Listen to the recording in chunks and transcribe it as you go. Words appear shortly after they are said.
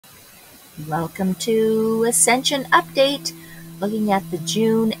Welcome to Ascension Update, looking at the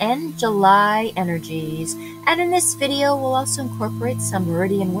June and July energies. And in this video, we'll also incorporate some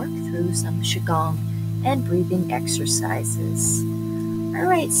Meridian work through some QiGong and breathing exercises. All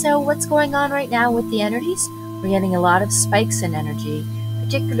right, so what's going on right now with the energies? We're getting a lot of spikes in energy,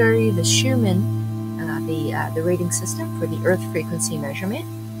 particularly the Schumann, the rating system for the Earth frequency measurement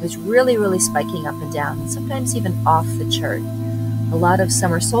is really spiking up and down, and sometimes even off the chart. A lot of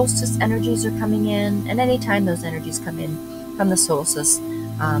summer solstice energies are coming in, and anytime those energies come in from the solstice,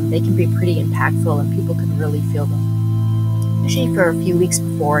 they can be pretty impactful and people can really feel them, especially for a few weeks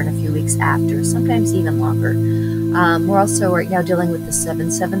before and a few weeks after, sometimes even longer. We're also right now dealing with the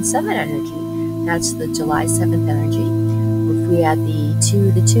 777 energy. That's the July 7th energy. If we add the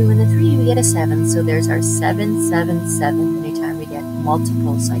 2, and the 3, we get a 7. So there's our 777. Anytime we get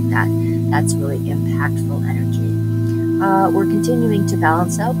multiples like that, that's really impactful energy. We're continuing to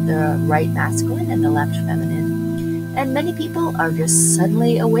balance out the right masculine and the left feminine. And many people are just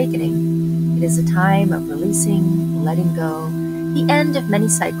suddenly awakening. It is a time of releasing, letting go, the end of many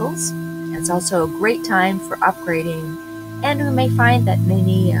cycles. It's also a great time for upgrading, and we may find that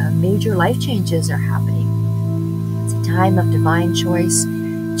many major life changes are happening. It's a time of divine choice,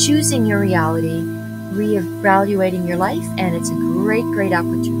 choosing your reality, reevaluating your life, and it's a great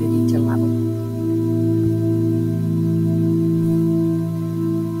opportunity to level.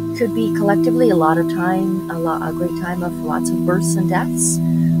 Could be collectively a great time of lots of births and deaths.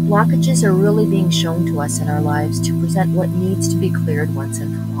 Blockages are really being shown to us in our lives to present what needs to be cleared once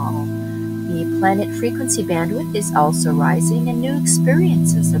and for all. The planet frequency bandwidth is also rising, and new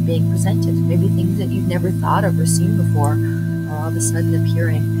experiences are being presented. Maybe things that you've never thought of or seen before are all of a sudden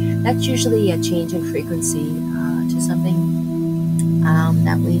appearing. That's usually a change in frequency to something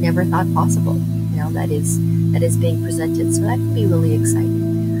that we never thought possible. That is being presented. So that can be really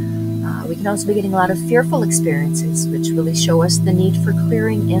exciting. We can also be getting a lot of fearful experiences, which really show us the need for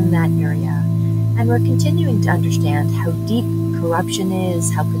clearing in that area. And we're continuing to understand how deep corruption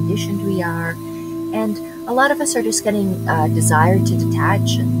is, how conditioned we are, and a lot of us are just getting a desire to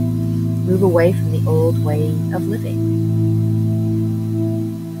detach and move away from the old way of living.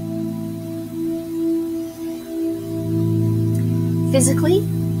 Physically,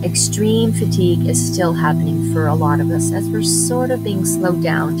 extreme fatigue is still happening for a lot of us as we're sort of being slowed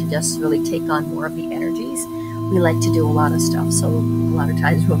down to just really take on more of the energies. We like to do a lot of stuff, so a lot of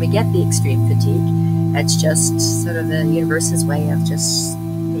times when we get the extreme fatigue, it's just sort of the universe's way of just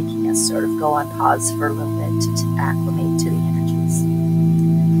making us sort of go on pause for a little bit to acclimate to the energies.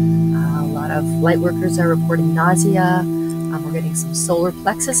 A lot of light workers are reporting nausea. We're getting some solar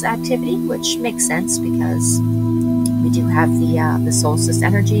plexus activity, which makes sense because we do have the solstice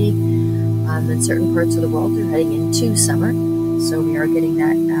energy. In certain parts of the world, they're heading into summer, so we are getting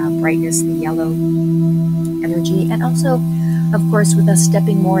that brightness, the yellow energy, and also, of course, with us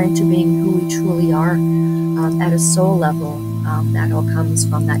stepping more into being who we truly are at a soul level, that all comes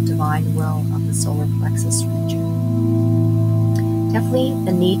from that divine will of the solar plexus region. Definitely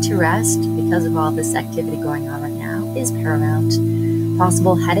the need to rest because of all this activity going on right now is paramount.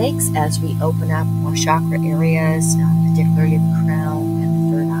 Possible headaches as we open up more chakra areas, particularly the crown and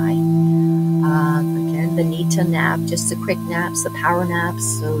the third eye. Again, the need to nap, just the quick naps, the power naps,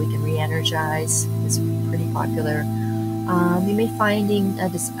 so we can re-energize is pretty popular. You may finding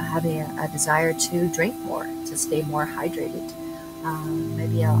having a desire to drink more, to stay more hydrated.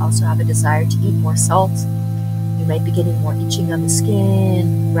 Maybe I'll also have a desire to eat more salt. You might be getting more itching on the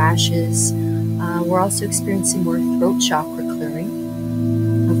skin, rashes. We're also experiencing more throat chakra clearing,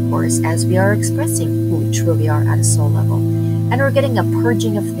 of course, as we are expressing who we truly are at a soul level. And we're getting a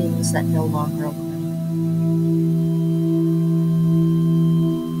purging of things that no longer align.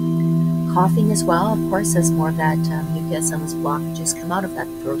 Coughing as well, of course, as more of that mucus and those blockages come out of that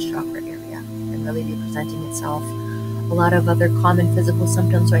throat chakra area and really be presenting itself. A lot of other common physical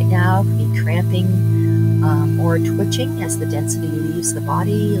symptoms right now could be cramping or twitching as the density leaves the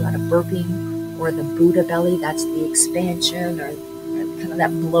body, a lot of burping, or the Buddha belly, that's the expansion or kind of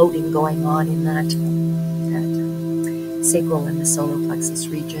that bloating going on in that sacral and the solar plexus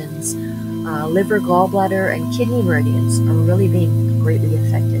regions. Liver, gallbladder, and kidney meridians are really being greatly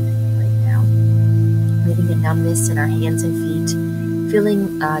affected right now. Feeling a numbness in our hands and feet.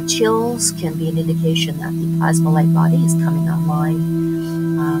 Feeling chills can be an indication that the plasma light body is coming online.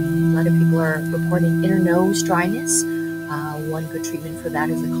 A lot of people are reporting inner nose dryness. One good treatment for that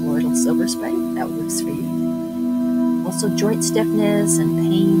is a colloidal silver spray. That works for you. Also joint stiffness and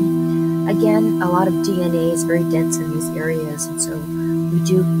pain. Again, a lot of DNA is very dense in these areas, and so we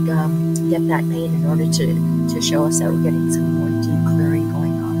do get that pain in order to show us that we're getting some more deep clearing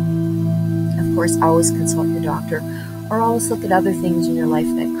going on. course, always consult your doctor, or always look at other things in your life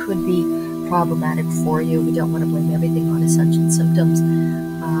that could be problematic for you. We don't want to blame everything on Ascension symptoms.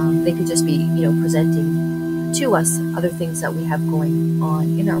 They could just be, presenting to us other things that we have going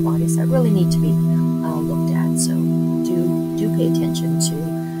on in our bodies that really need to be looked at. So do pay attention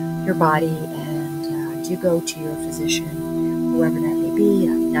to your body, and do go to your physician, whoever that may be, a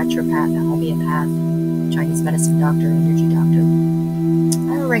naturopath, a homeopath, Chinese medicine doctor, energy doctor,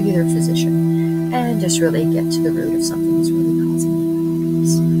 a regular physician, and just really get to the root of something that's really causing you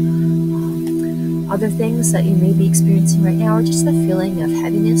problems. Other things that you may be experiencing right now are just the feeling of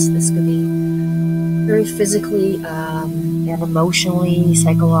heaviness. This could be very physically and emotionally,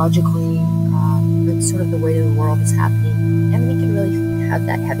 psychologically, sort of the way the world is happening, and we can really have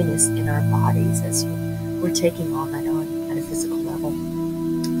that heaviness in our bodies as we're taking all that on at a physical level.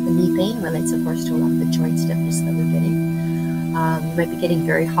 The knee pain relates, of course, to a lot of the joint stiffness that we're getting. You might be getting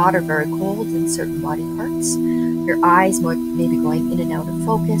very hot or very cold in certain body parts. Your eyes may be going in and out of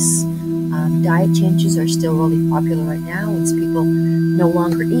focus. Diet changes are still really popular right now as people no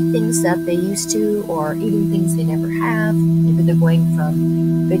longer eat things that they used to, or eating things they never have. Maybe they're going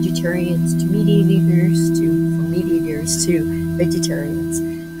from vegetarians to meat eaters, from meat eaters to vegetarians,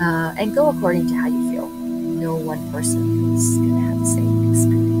 and go according to how you feel. No one person is going to have the same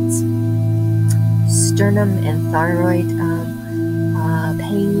experience. Sternum and thyroid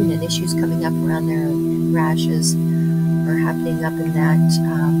pain and issues coming up around there, and rashes are happening up in that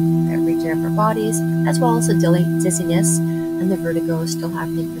region of our bodies, as well as the dizziness and the vertigo is still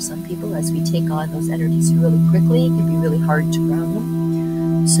happening for some people as we take on those energies really quickly. It can be really hard to ground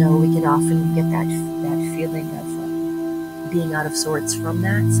them, so we can often get that feeling of being out of sorts from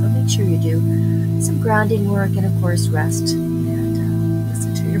that. So make sure you do some grounding work, and of course rest, and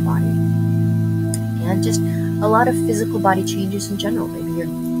listen to your body. And just a lot of physical body changes in general. Maybe you're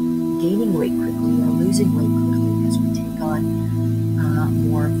gaining weight quickly or losing weight quickly as we take on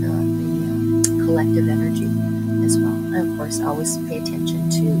more of the collective energy as well. And of course, always pay attention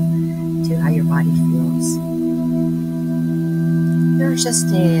to how your body feels. There's just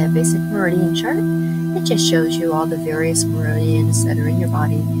a basic meridian chart. It just shows you all the various meridians that are in your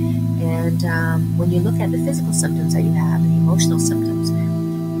body. And when you look at the physical symptoms that you have and the emotional symptoms,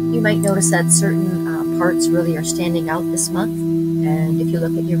 you might notice that certain parts really are standing out this month. And if you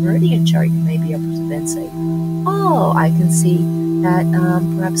look at your meridian chart, you may be able to then say, oh, I can see that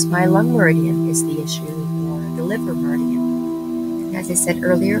perhaps my lung meridian is the issue, or the liver meridian. As I said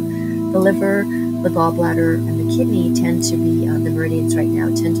earlier, the liver, the gallbladder, and the kidney tend to be, the meridians right now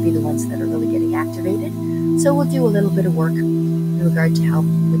tend to be the ones that are really getting activated. So we'll do a little bit of work in regard to help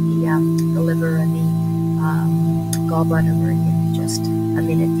with the liver and the gallbladder meridian, just a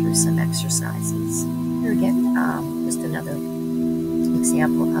minute through some exercises. Here again, just another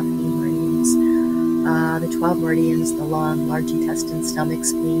example of the meridians. The 12 meridians: the lung, large intestine, stomach,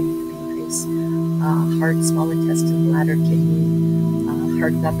 spleen, the pancreas, heart, small intestine, bladder, kidney,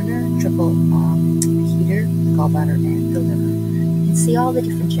 heart governor, triple heater, gallbladder, and the liver. You can see all the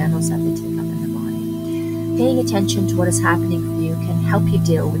different channels that they take up in the body. Paying attention to what is happening for you can help you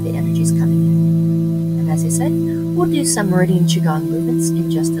deal with the energies coming in. And as I said, we'll do some Meridian QiGong movements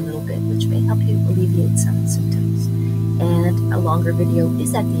in just a little bit, which may help you alleviate some symptoms. And a longer video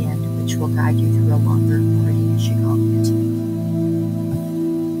is at the end, which will guide you through a longer Meridian QiGong routine.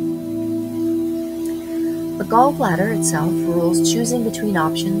 The gallbladder itself rules choosing between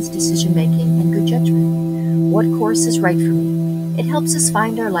options, decision-making, and good judgment. What course is right for me? It helps us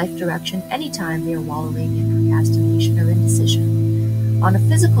find our life direction anytime we are wallowing in procrastination or indecision. On a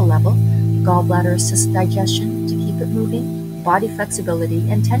physical level, the gallbladder assists digestion to keep it moving, body flexibility,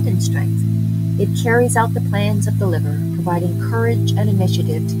 and tendon strength. It carries out the plans of the liver, providing courage and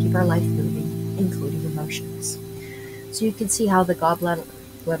initiative to keep our life moving, including emotions. So you can see how the gallbladder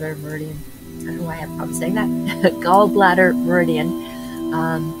meridian, I don't know why I'm saying that, gallbladder meridian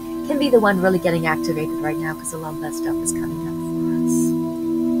can be the one really getting activated right now, because a lot of that stuff is coming up for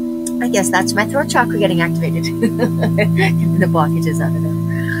us. I guess that's my throat chakra getting activated. Getting the blockages out of there.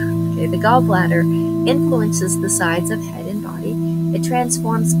 Okay, the gallbladder influences the sides of head and body. It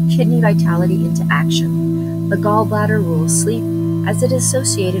transforms kidney vitality into action. The gallbladder rules sleep, as it is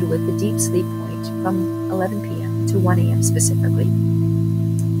associated with the deep sleep point from 11 p.m. to 1 a.m. specifically.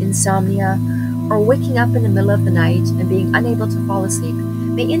 Insomnia, or waking up in the middle of the night and being unable to fall asleep,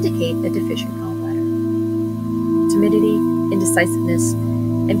 may indicate a deficient gallbladder. Timidity, indecisiveness,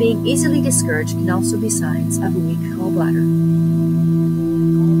 and being easily discouraged can also be signs of a weak gallbladder.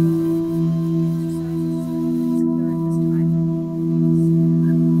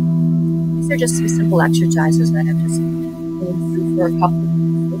 These are just some simple exercises that I've just gone through for a couple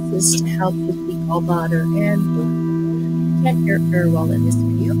of This is to help with the gallbladder and you can't hear it very well in this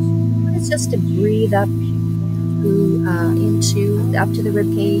video, but it's just to breathe up up to the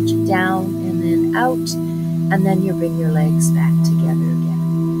rib cage, down and then out, and then you bring your legs back together again.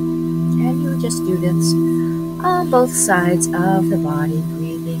 And you just do this on both sides of the body,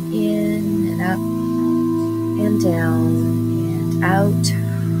 breathing in and up and down and out,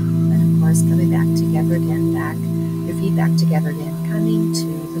 and of course coming back together again, your feet back together again, coming to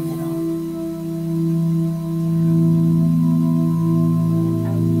the middle.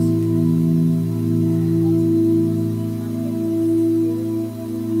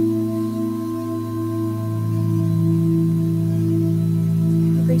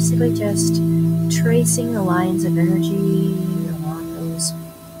 Basically just tracing the lines of energy along those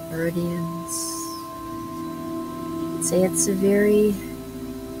meridians. I'd say it's a very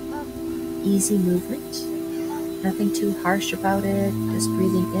easy movement. Nothing too harsh about it. Just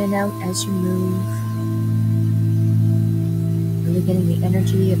breathing in and out as you move. Really getting the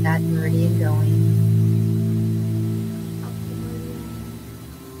energy of that meridian going.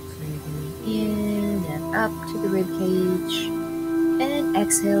 Breathing in and up to the rib cage. And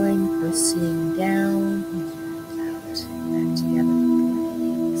exhaling, pressing down and out, back together.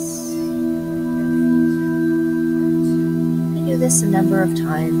 You do this a number of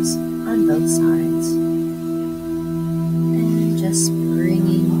times on both sides. And just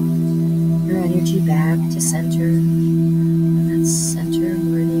bringing your energy back to center. And that's center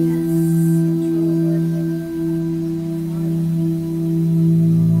meridian.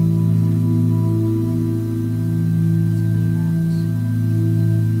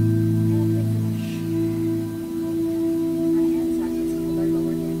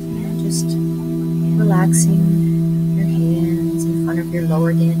 Relaxing your hands in front of your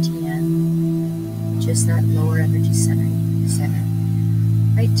lower dantian, which is that lower energy center,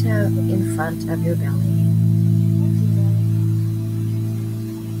 right in front of your belly.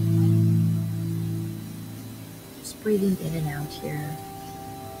 Just breathing in and out here.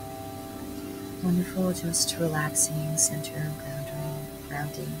 Wonderful, just relaxing center,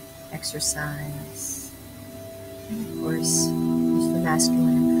 grounding exercise. And of course, use the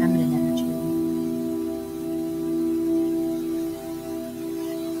masculine and feminine energy.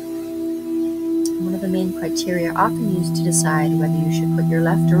 One of the main criteria often used to decide whether you should put your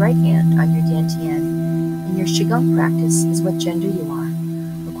left or right hand on your dantian in your QiGong practice is what gender you are.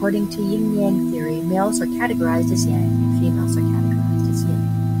 According to yin-yang theory, males are categorized as yang and females are categorized as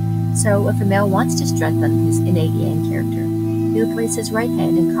yin. So if a male wants to strengthen his innate yang character, he would place his right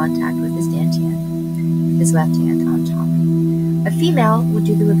hand in contact with his dantian, his left hand on top. A female would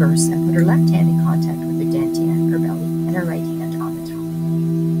do the reverse and put her left hand in contact with her dantian, her belly, and her right hand on the top.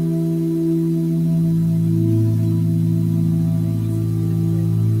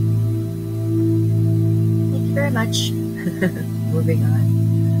 Very much. Moving on.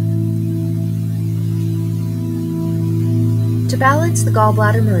 To balance the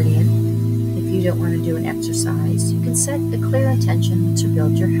gallbladder meridian, if you don't want to do an exercise, you can set a clear intention to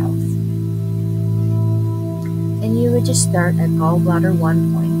build your health. And you would just start at gallbladder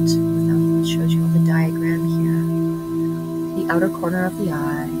 1 point, it shows you on the diagram here. The outer corner of the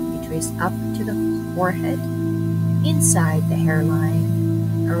eye, you trace up to the forehead, inside the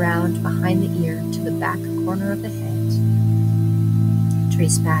hairline, around behind the ear to the back corner of the head.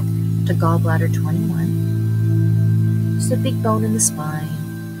 Trace back to gallbladder 21. Just a big bone in the spine.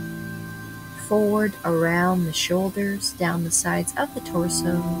 Forward around the shoulders, down the sides of the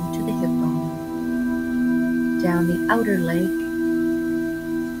torso to the hip bone. Down the outer leg,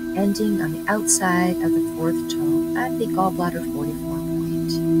 ending on the outside of the fourth toe at the gallbladder 44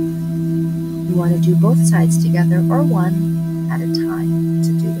 point. You want to do both sides together or one at a time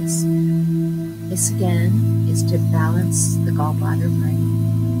to do this. This again is to balance the gallbladder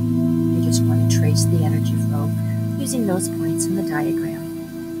meridian. You just want to trace the energy flow using those points in the diagram.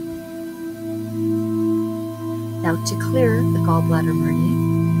 Now to clear the gallbladder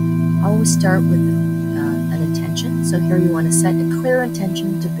meridian, always start with an intention. So here you want to set a clear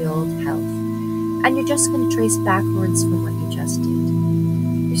intention to build health. And you're just going to trace backwards from what you just did.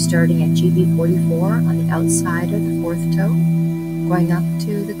 You're starting at GB44 on the outside of the fourth toe, going up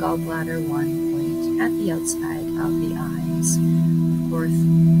to the gallbladder 1 point at the outside of the eyes.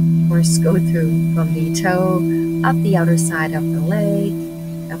 Of course, go through from the toe, up the outer side of the leg,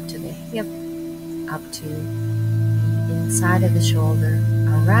 up to the hip, up to the inside of the shoulder,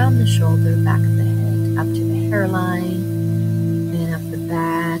 around the shoulder, back of the head, up to the hairline, then up the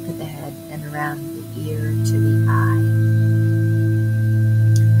back of the head, and around the ear to the eye.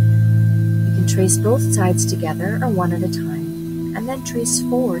 You can trace both sides together or one at a time. and then trace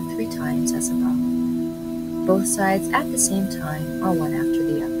forward 3 times as above. Both sides at the same time or one after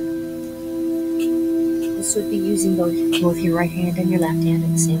the other. This would be using both your right hand and your left hand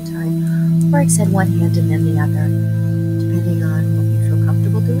at the same time, or like I said, one hand and then the other, depending on what you feel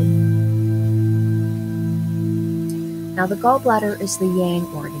comfortable doing. Now the gallbladder is the yang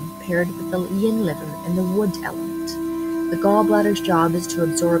organ paired with the yin liver and the wood element. The gallbladder's job is to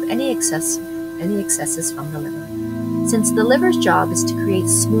absorb any excesses from the liver. Since the liver's job is to create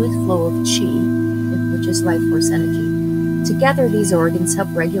smooth flow of qi, which is life force energy, together these organs help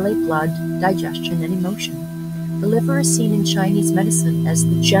regulate blood, digestion, and emotion. The liver is seen in Chinese medicine as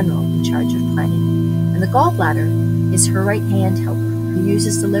the general in charge of planning, and the gallbladder is her right-hand helper who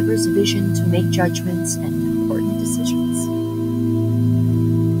uses the liver's vision to make judgments and important decisions.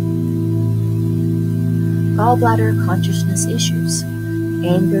 Gallbladder consciousness issues: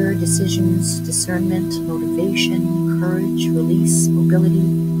 anger, decisions, discernment, motivation, courage, release, mobility,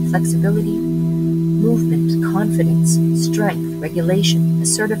 flexibility, movement, confidence, strength, regulation,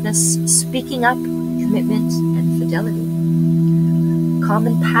 assertiveness, speaking up, commitment, and fidelity.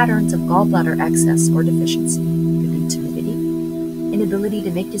 Common patterns of gallbladder excess or deficiency could be timidity, inability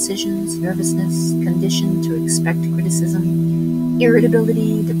to make decisions, nervousness, condition to expect criticism,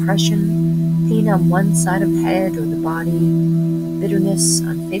 irritability, depression, pain on one side of the head or the body, bitterness,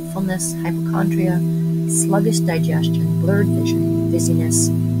 unfaithfulness, hypochondria, sluggish digestion, blurred vision, dizziness,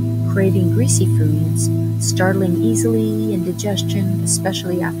 craving greasy foods, startling easily, indigestion,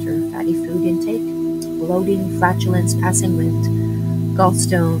 especially after fatty food intake, bloating, flatulence, passing wind,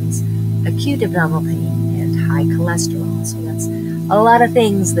 gallstones, acute abdominal pain, and high cholesterol. So that's a lot of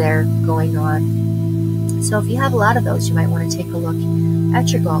things there going on. So if you have a lot of those, you might want to take a look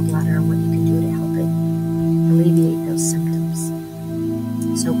at your gallbladder and what you can do to help it alleviate those symptoms.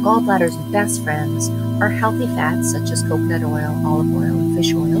 So gallbladder's best friends are healthy fats such as coconut oil, olive oil, and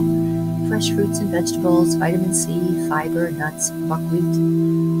fish oil, fresh fruits and vegetables, vitamin C, fiber, nuts, buckwheat,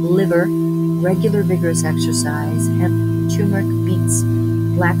 liver, regular vigorous exercise, hemp, turmeric, beets,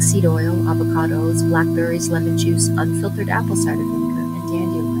 black seed oil, avocados, blackberries, lemon juice, unfiltered apple cider vinegar, and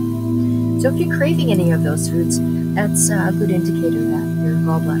dandelion. So if you're craving any of those foods, that's a good indicator that your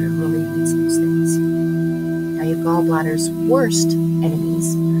gallbladder really needs those things. Now your gallbladder's worst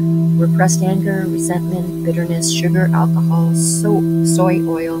enemies: repressed anger, resentment, bitterness, sugar, alcohol, soy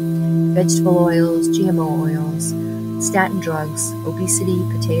oil, vegetable oils, GMO oils, statin drugs, obesity,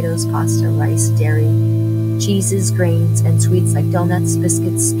 potatoes, pasta, rice, dairy, cheeses, grains, and sweets like donuts,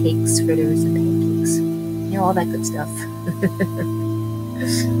 biscuits, cakes, fritters, and pancakes. You know, all that good stuff.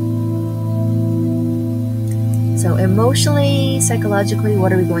 So emotionally, psychologically,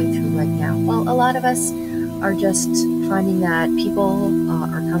 what are we going through right now? Well, a lot of us are just finding that people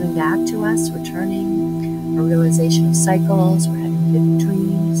are coming back to us, returning, a realization of cycles, we're having vivid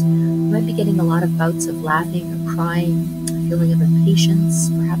dreams. We might be getting a lot of bouts of laughing or crying, a feeling of impatience,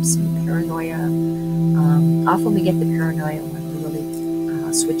 perhaps some paranoia. Often we get the paranoia when we're really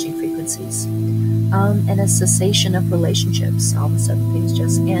switching frequencies. And a cessation of relationships. All of a sudden things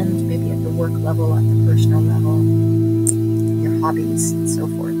just end, maybe at the work level, at the personal level, your hobbies, and so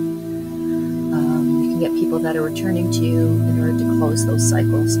forth. You can get people that are returning to you in order to close those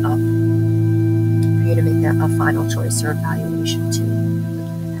cycles up, for you to make a final choice or evaluation too.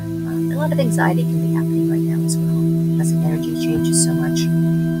 A lot of anxiety can be happening right now as well, as the energy changes so much.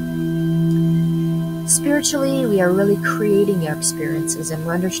 Spiritually, we are really creating our experiences, and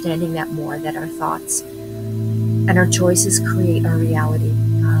we're understanding that more, that our thoughts and our choices create our reality.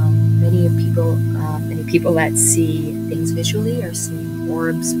 Many people that see things visually are seeing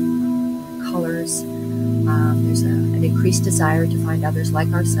orbs, colors. There's an increased desire to find others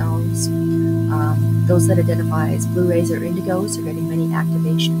like ourselves. Those that identify as blue rays or indigos are getting many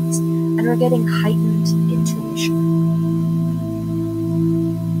activations, and are getting heightened intuition.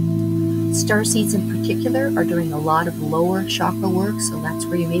 Starseeds in particular are doing a lot of lower chakra work, so that's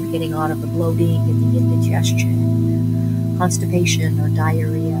where you may be getting a lot of the bloating and the indigestion, constipation or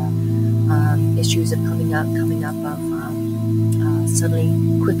diarrhea, issues of coming up of suddenly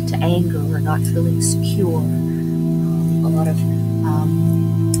quick to anger or not feeling secure, a lot of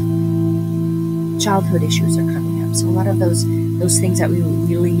childhood issues are coming up. So a lot of those things that we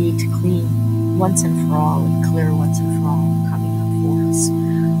really need to clean once and for all and clear once and for all are coming up for us.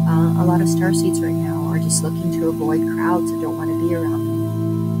 A lot of starseeds right now are just looking to avoid crowds that don't want to be around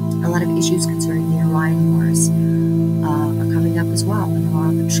them. A lot of issues concerning the Orion Wars are coming up as well, and a lot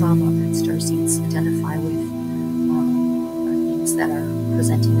of the trauma that starseeds identify with are things that are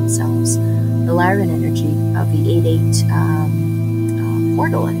presenting themselves. The Lyran energy of the 8-8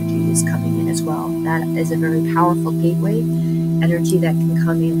 portal energy is coming in as well. That is a very powerful gateway energy that can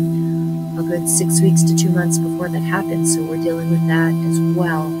come in a good 6 weeks to 2 months before that happens. So we're dealing with that as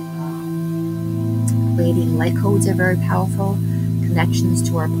well. Palladian light codes are very powerful. Connections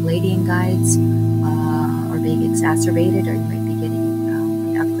to our Palladian guides are being exacerbated, or you might be getting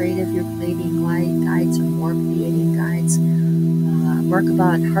an upgrade of your Palladian guides or more Palladian guides.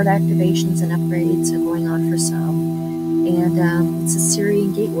 Merkaba heart activations and upgrades are going on for some. And it's a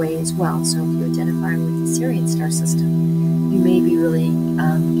Syrian gateway as well. So if you identify with the Syrian star system, you may be really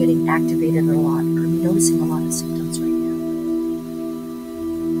getting activated a lot, or be noticing a lot of symptoms right now.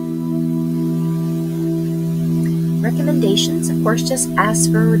 Recommendations, of course, just ask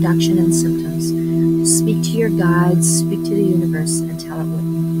for a reduction in symptoms. Speak to your guides, speak to the universe, and tell it what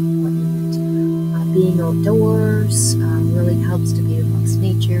you need. Being outdoors really helps to be amongst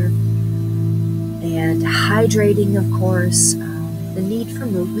nature. And hydrating, of course. The need for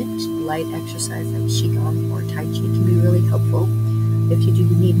movement, light exercise like QiGong or Tai Chi can be really helpful. If you do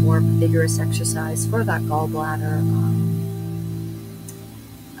need more vigorous exercise for that gallbladder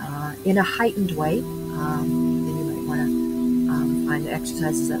in a heightened way, then you might want to find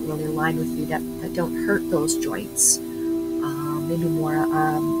exercises that really align with you, that don't hurt those joints. Maybe more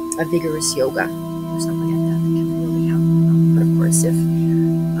a vigorous yoga or something like that can really help. But of course, if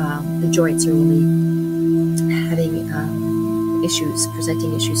the joints are really having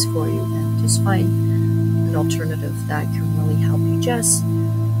presenting issues for you, then just find an alternative that can really help you just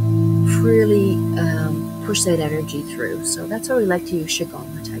really push that energy through. So that's why we like to use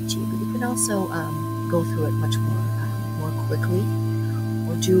QiGong or Tai Chi, but you can also go through it much more quickly,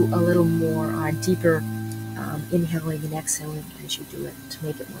 or do a little more deeper inhaling and exhaling as you do it to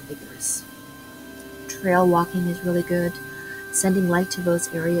make it more vigorous. Trail walking is really good. Sending light to those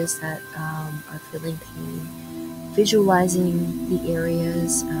areas that are feeling pain, visualizing the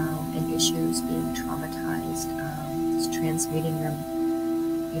areas and issues being traumatized, just transmuting them,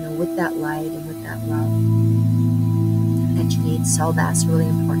 with that light and with that love that you need. Cell baths are really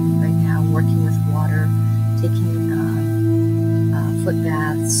important right now. Working with water, taking foot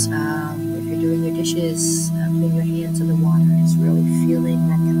baths. If you're doing your dishes, putting your hands in the water, just really feeling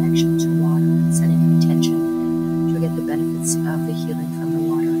that connection to water and setting intention to get the benefits of the healing from the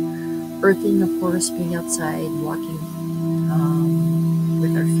water. Earthing, of course, being outside, walking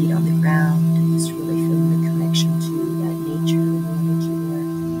with our feet on the ground, and just really feeling the connection to that nature and the energy there.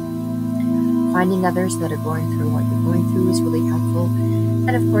 Finding others that are going through what you're going through is really helpful.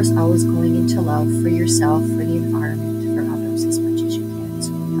 And of course, always going into love for yourself, for the environment, for others as much as you can is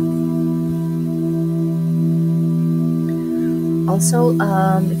really helpful. Also,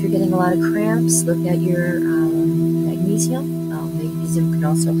 if you're getting a lot of cramps, look at your magnesium. Magnesium can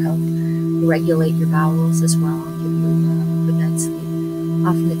also help regulate your bowels as well, and give you a good night's sleep.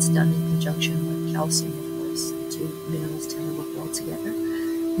 Often it's done in conjunction with calcium, of course. The two minerals tend to work well together.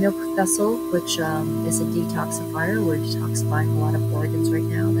 Milk thistle, which is a detoxifier. We're detoxifying a lot of organs right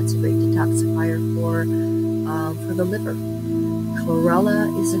now. That's a great detoxifier for the liver. Chlorella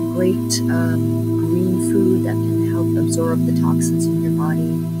is a great green food that can help absorb the toxins in your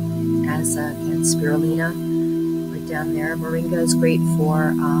body, as can spirulina right down there. Moringa is great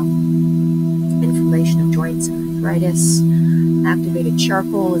for inflammation of joints and arthritis. Activated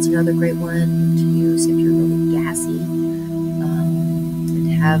charcoal is another great one to use if you're really gassy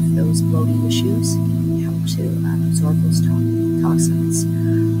and have those bloating issues. It can help to absorb those toxins.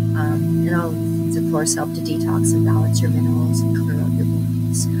 And all these, of course, help to detox and balance your minerals and clear out your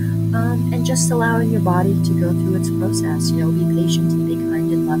wounds. And just allowing your body to go through its process. Be patient and be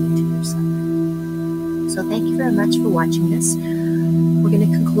kind and loving to yourself. So thank you very much for watching this. We're going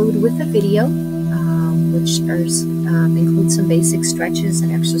to conclude with a video, which includes some basic stretches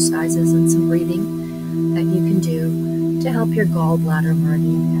and exercises and some breathing that you can do to help your gallbladder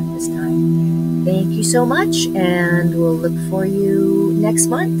meridian at this time. Thank you so much, and we'll look for you next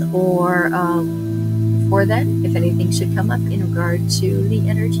month, or before then, if anything should come up in regard to the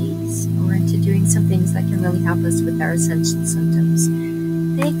energies or into doing some things that can really help us with our Ascension symptoms.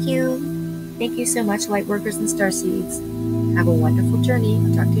 Thank you. Thank you so much, Lightworkers and Starseeds. Have a wonderful journey.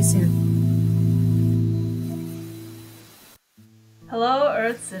 I'll talk to you soon. Hello,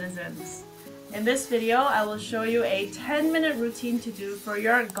 Earth citizens. In this video, I will show you a 10-minute routine to do for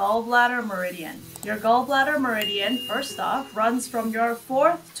your gallbladder meridian. Your gallbladder meridian, first off, runs from your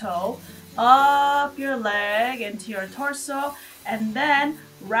 4th toe up your leg into your torso, and then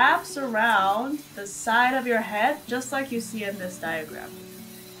wraps around the side of your head, just like you see in this diagram.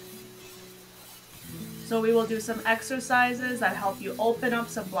 So we will do some exercises that help you open up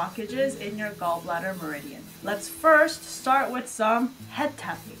some blockages in your gallbladder meridian. Let's first start with some head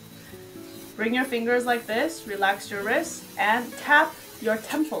tapping. Bring your fingers like this, relax your wrists, and tap your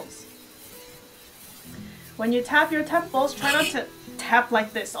temples. When you tap your temples, try not to tap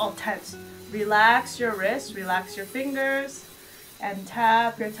like this, all tense. Relax your wrists, relax your fingers, and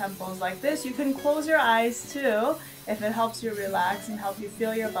tap your temples like this. You can close your eyes too if it helps you relax and help you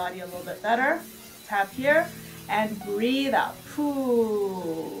feel your body a little bit better. Tap here and breathe out.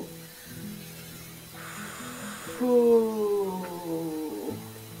 Poo. Poo.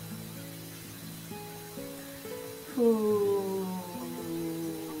 Poo.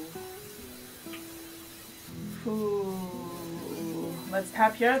 Poo. Let's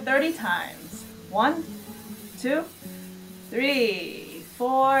tap here 30 times. 1, 2, 3,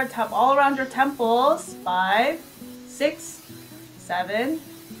 4. Tap all around your temples. 5, 6, 7,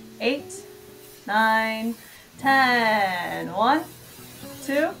 8, 9, 10. 1,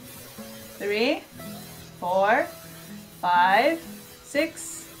 2, 3, 4, 5,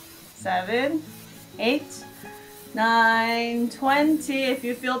 6, 7, 8, 9, 20. If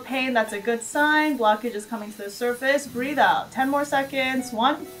you feel pain, that's a good sign. Blockage is coming to the surface. Breathe out. 10 more seconds.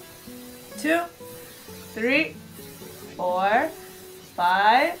 1, 2, 3, 4,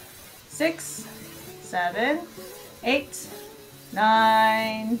 5, 6, 7, 8,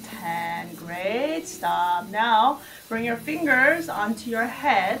 9, 10. Great. Stop. Now, bring your fingers onto your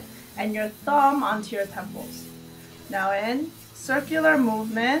head and your thumb onto your temples. Now in circular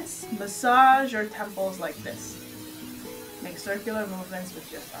movements, massage your temples like this. Make circular movements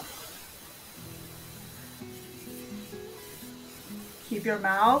with your thumb. Keep your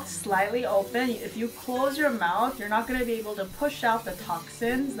mouth slightly open. If you close your mouth, you're not going to be able to push out the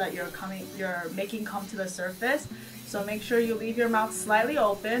toxins that you're making come to the surface. So make sure you leave your mouth slightly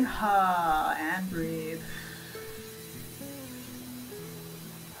open. Ha, and breathe.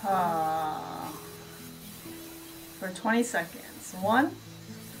 Ha. For 20 seconds. 1,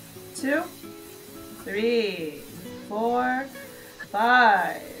 2, 3, 4,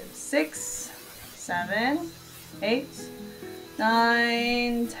 5, 6, 7, 8,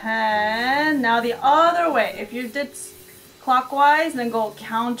 9, 10. Now the other way. If you did clockwise, then go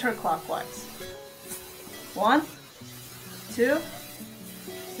counterclockwise. 1, 2,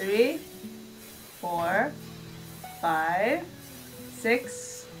 3, 4, 5,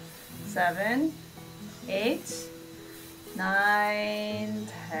 6, 7, 8, 9,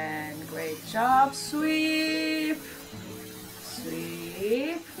 10. Great job. Sweep,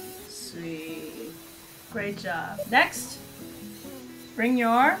 sweep, sweep. Great job. Next, bring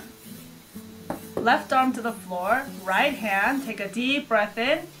your left arm to the floor, right hand, take a deep breath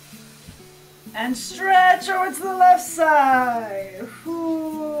in, and stretch over to the left side.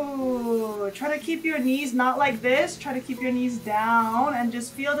 Ooh. Try to keep your knees not like this. Try to keep your knees down and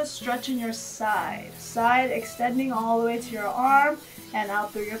just feel the stretch in your side. Side extending all the way to your arm and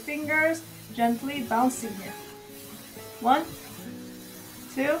out through your fingers, gently bouncing here. 1,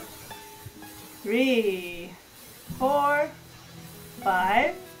 2, 3, 4,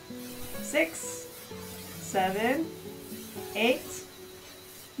 5, 6, 7, 8,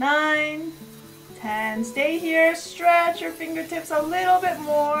 9, 10. Stay here. Stretch your fingertips a little bit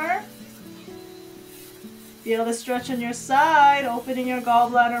more. Feel the stretch on your side, opening your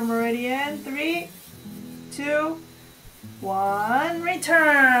gallbladder meridian. 3, 2, 1.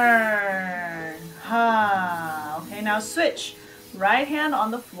 Return. Ha. Okay, now switch. Right hand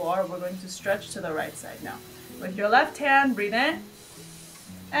on the floor. We're going to stretch to the right side now. With your left hand, breathe in.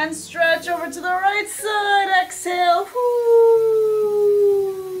 And stretch over to the right side. Exhale.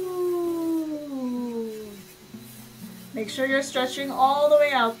 Make sure you're stretching all the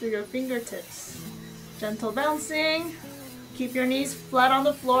way out through your fingertips. Gentle bouncing. Keep your knees flat on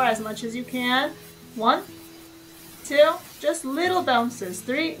the floor as much as you can. 1, 2, just little bounces.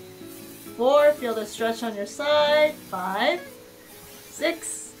 3, 4, feel the stretch on your side. 5,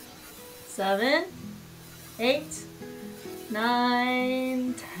 6, 7, 8,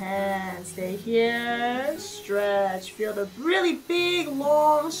 9, 10. Stay here. Stretch. Feel the really big,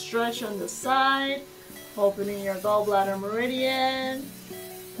 long stretch on the side. Opening your gallbladder meridian.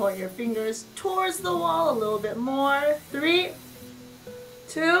 Point your fingers towards the wall a little bit more. 3,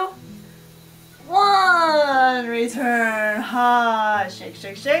 2, 1. Return. Ha. Shake,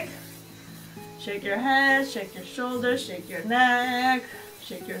 shake, shake. Shake your head, shake your shoulders, shake your neck,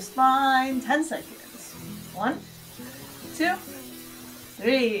 shake your spine. 10 seconds. 1, 2,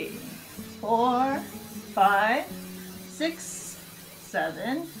 3, 4, 5, 6,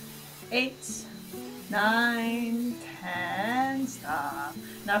 7, 8, 9, 10. Stop.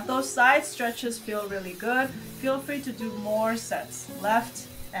 Now if those side stretches feel really good, feel free to do more sets, left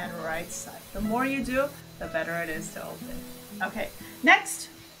and right side. The more you do, the better it is to open. Okay, next,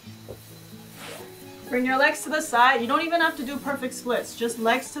 Bring your legs to the side. You don't even have to do perfect splits, just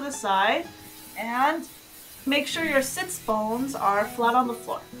legs to the side. And make sure your sits bones are flat on the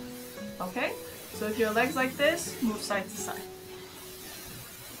floor. Okay? So if your legs like this, move side to side.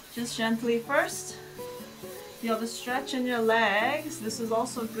 Just gently first. Feel the stretch in your legs. This is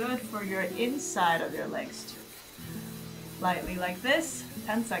also good for your inside of your legs too. Lightly like this,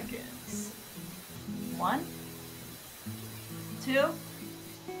 10 seconds. 1, 2,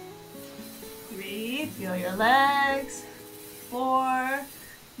 3, feel your legs. 4,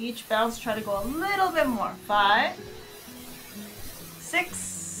 each bounce try to go a little bit more. 5,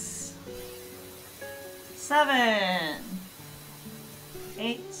 6, 7,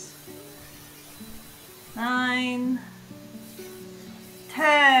 8, 9,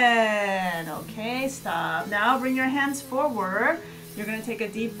 10. Okay, stop. Now bring your hands forward. You're going to take a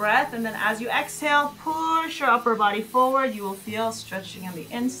deep breath, and then as you exhale, push your upper body forward. You will feel stretching on the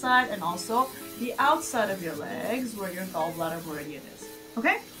inside and also the outside of your legs where your gallbladder meridian is.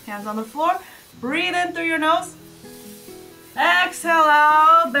 Okay, hands on the floor. Breathe in through your nose. Exhale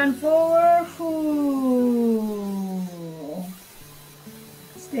out, bend forward. Ooh.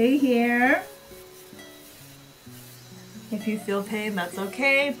 Stay here. If you feel pain, that's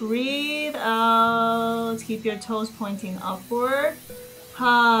okay. Breathe out. Keep your toes pointing upward.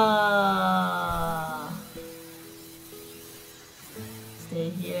 Ha. Stay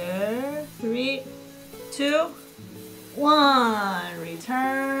here. 3, 2, 1.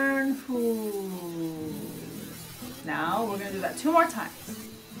 Return. Ooh. Now we're gonna do that 2 more times.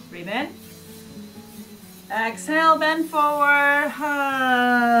 Breathe in. Exhale, bend forward.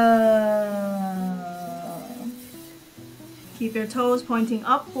 Ha. Keep your toes pointing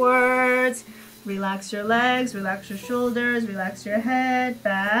upwards. Relax your legs, relax your shoulders, relax your head,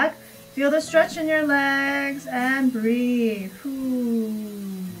 back. Feel the stretch in your legs and breathe.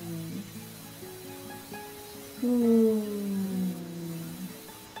 Ooh. Ooh.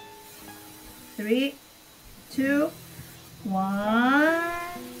 3, 2, 1.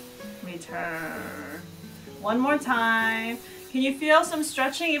 Return. One more time. Can you feel some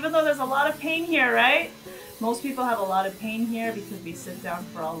stretching even though there's a lot of pain here, right? Most people have a lot of pain here because we sit down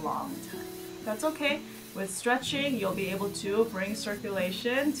for a long time. That's okay. With stretching, you'll be able to bring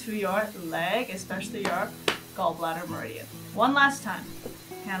circulation to your leg, especially your gallbladder meridian. One last time.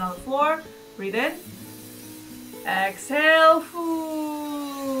 Hand on the floor. Breathe in. Exhale.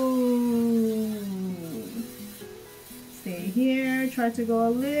 Stay here. Try to go a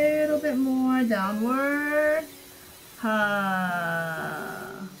little bit more downward. Ha.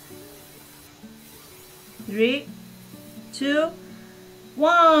 3, 2,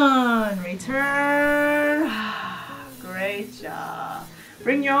 1. Return. Great job.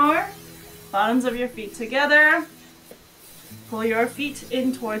 Bring your bottoms of your feet together. Pull your feet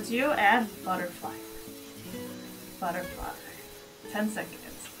in towards you and butterfly. Butterfly. 10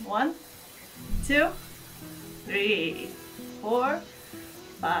 seconds. 1, 2, 3, 4,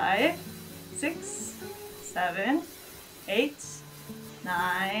 5, 6, 7, 8,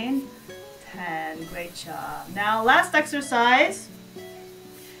 9, 10. Great job. Now last exercise.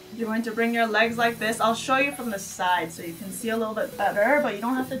 You're going to bring your legs like this. I'll show you from the side so you can see a little bit better, but you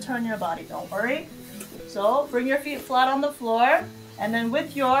don't have to turn your body, don't worry. So bring your feet flat on the floor, and then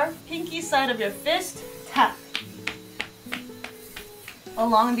with your pinky side of your fist, tap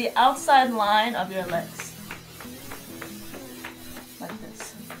along the outside line of your legs. Like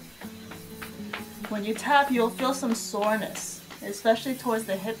this. When you tap, you'll feel some soreness. Especially towards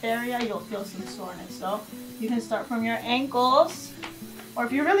the hip area, you'll feel some soreness. So you can start from your ankles, or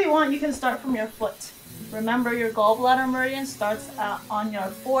if you really want, you can start from your foot. Remember, your gallbladder meridian starts on your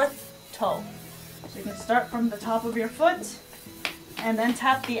 4th toe. So you can start from the top of your foot, and then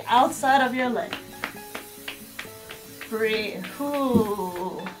tap the outside of your leg. Breathe.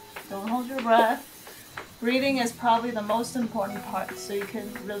 Ooh. Don't hold your breath. Breathing is probably the most important part, so you can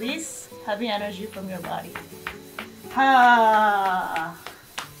release heavy energy from your body. Ha.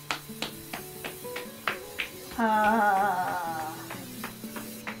 Ha.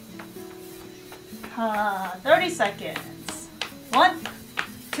 Ha. 30 seconds. 1,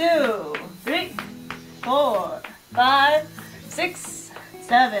 2, 3, 4, 5, 6,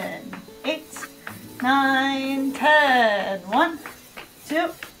 7, 8, 9, 10. 1, 2,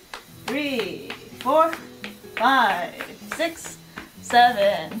 3, 4, 5, 6,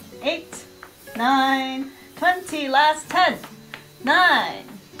 7, 8, 9, 20. Last 10. 9,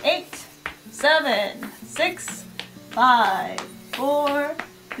 8, 7, 6, 5, 4,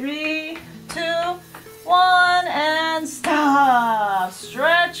 3, 2, 1, and stop.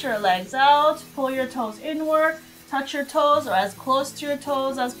 Stretch your legs out. Pull your toes inward. Touch your toes or as close to your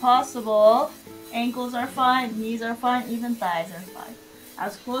toes as possible. Ankles are fine, knees are fine, even thighs are fine.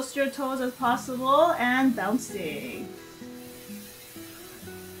 As close to your toes as possible and bouncing.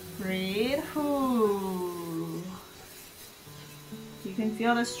 Breathe. Ooh. You can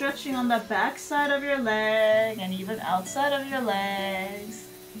feel the stretching on the back side of your leg and even outside of your legs.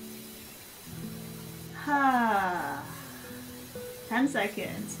 10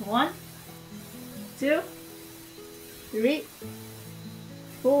 seconds. 1, 2, 3,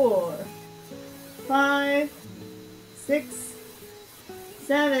 4, 5, 6,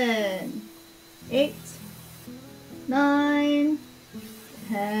 7, 8, 9,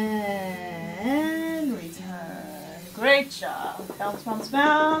 10. Return. Great job. Bounce, bounce,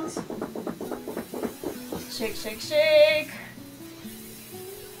 bounce. Shake, shake, shake.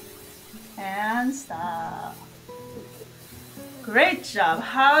 And stop. Great job.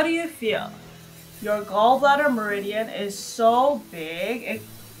 How do you feel? Your gallbladder meridian is so big, it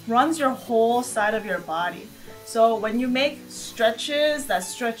runs your whole side of your body. So when you make stretches that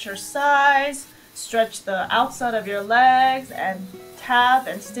stretch your sides, stretch the outside of your legs, and tap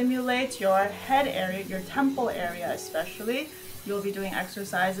and stimulate your head area, your temple area especially, you'll be doing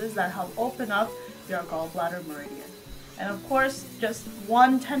exercises that help open up your gallbladder meridian. And of course, just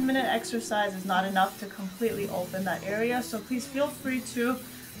one 10-minute exercise is not enough to completely open that area, so please feel free to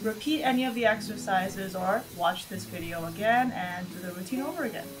repeat any of the exercises or watch this video again and do the routine over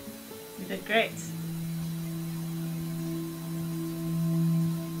again. You did great.